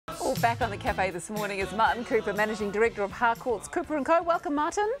Well, back on the cafe this morning is Martin Cooper, Managing Director of Harcourts Cooper & Co. Welcome,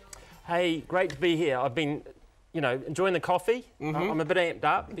 Martin. Hey, great to be here. I've been, enjoying the coffee. I'm a bit amped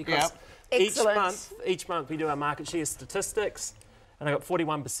up because each month we do our market share statistics, and I got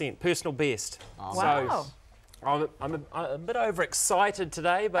 41%, personal best. Oh, wow. So I'm a bit overexcited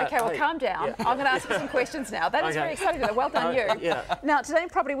today, but okay, well, calm down. Yeah. I'm going to ask you some questions now. That is very exciting. Well done, you. Yeah. Now, today in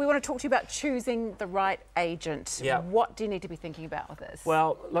property, we want to talk to you about choosing the right agent. Yeah. What do you need to be thinking about with this?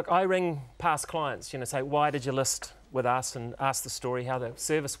 Well, look, I ring past clients, say, why did you list with us, and ask the story, how the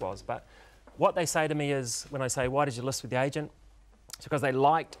service was. But what they say to me is, when I say, why did you list with the agent? It's because they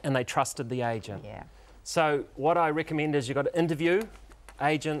liked and they trusted the agent. Yeah. So what I recommend is you've got to interview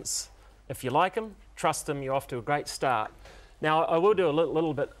agents. If you like them, trust them, you're off to a great start. Now, I will do a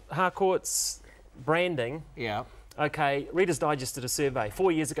little bit. Harcourts branding. Yeah. Okay, Reader's Digest did a survey.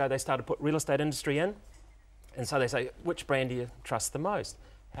 4 years ago, they started to put real estate industry in. And so they say, which brand do you trust the most?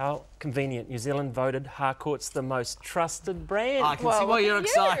 How convenient. New Zealand voted Harcourts the most trusted brand. I can see why you're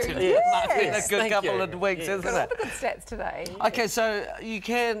excited. Yes. It's been a good couple of weeks, isn't Got all it? the good stats today. Okay, so you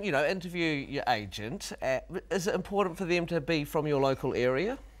can, interview your agent. Is it important for them to be from your local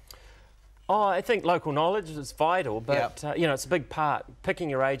area? Oh, I think local knowledge is vital, but it's a big part. Picking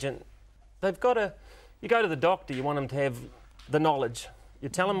your agent, they've got to. You go to the doctor, you want them to have the knowledge. You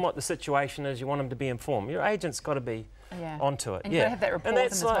tell them what the situation is. You want them to be informed. Your agent's got to be onto it. And you've got to have that rapport with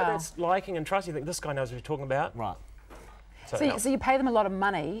them as well. That's liking and trust. You think this guy knows what you're talking about, Right? So you pay them a lot of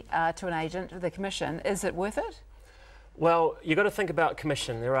money to an agent, the commission. Is it worth it? Well, you've got to think about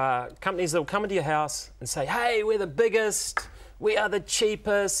commission. There are companies that will come into your house and say, hey, we're the biggest, we are the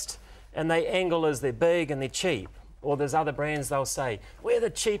cheapest. And they angle as they're big and they're cheap. Or there's other brands they'll say, we're the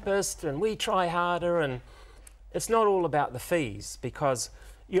cheapest and we try harder. And it's not all about the fees, because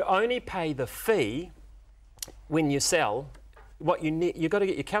you only pay the fee when you sell what you net. You've got to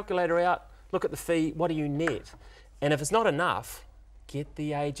get your calculator out, look at the fee, what do you net? And if it's not enough, get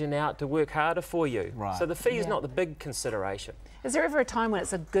the agent out to work harder for you. Right. So the fee is not the big consideration. Is there ever a time when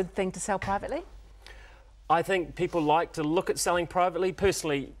it's a good thing to sell privately? I think people like to look at selling privately.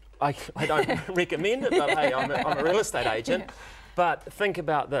 Personally, I don't recommend it, but hey, I'm a real estate agent. Yeah. But think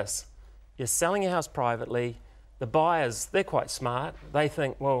about this. You're selling your house privately. The buyers, they're quite smart. They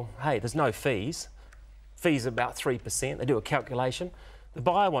think, well, hey, there's no fees. Fees are about 3%. They do a calculation. The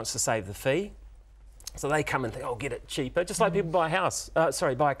buyer wants to save the fee. So they come and think, oh, get it cheaper. Just like people buy a house,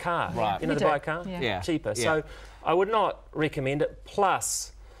 buy a car. Right. To buy a car? Yeah. Cheaper. Yeah. So I would not recommend it.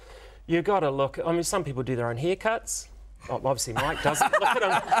 Plus, you've got to look, some people do their own haircuts. Obviously, Mike doesn't look at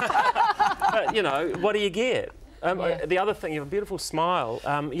them. But, what do you get? The other thing, you have a beautiful smile.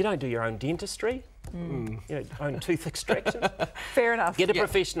 You don't do your own dentistry, own tooth extraction. Fair enough. Get a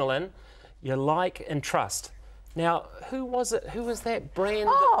professional in. You like and trust. Now, who was it? Who was that brand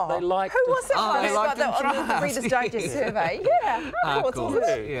that they liked? Who was it? They liked on the Reader's Digest survey. Yeah, of course.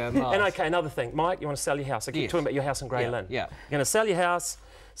 Yeah, nice. And okay, another thing, Mike, you want to sell your house. I keep talking about your house in Grey Lynn. Yeah. You're going to sell your house.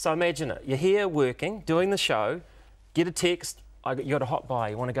 So imagine it. You're here working, doing the show. Get a text, you got a hot buy,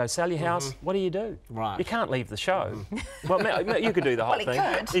 you want to go sell your house, what do? Right. You can't leave the show. Well, you could do the whole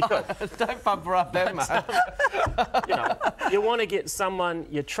thing. He could. Don't bump her up that much. You want to get someone,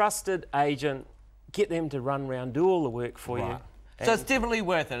 your trusted agent, get them to run around, do all the work for you. So it's definitely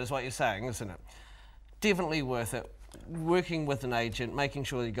worth it, is what you're saying, isn't it? Definitely worth it. Working with an agent, making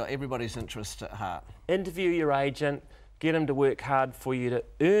sure you've got everybody's interest at heart. Interview your agent, get them to work hard for you to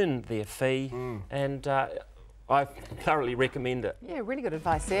earn their fee, and I thoroughly recommend it. Yeah, really good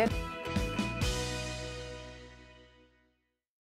advice there.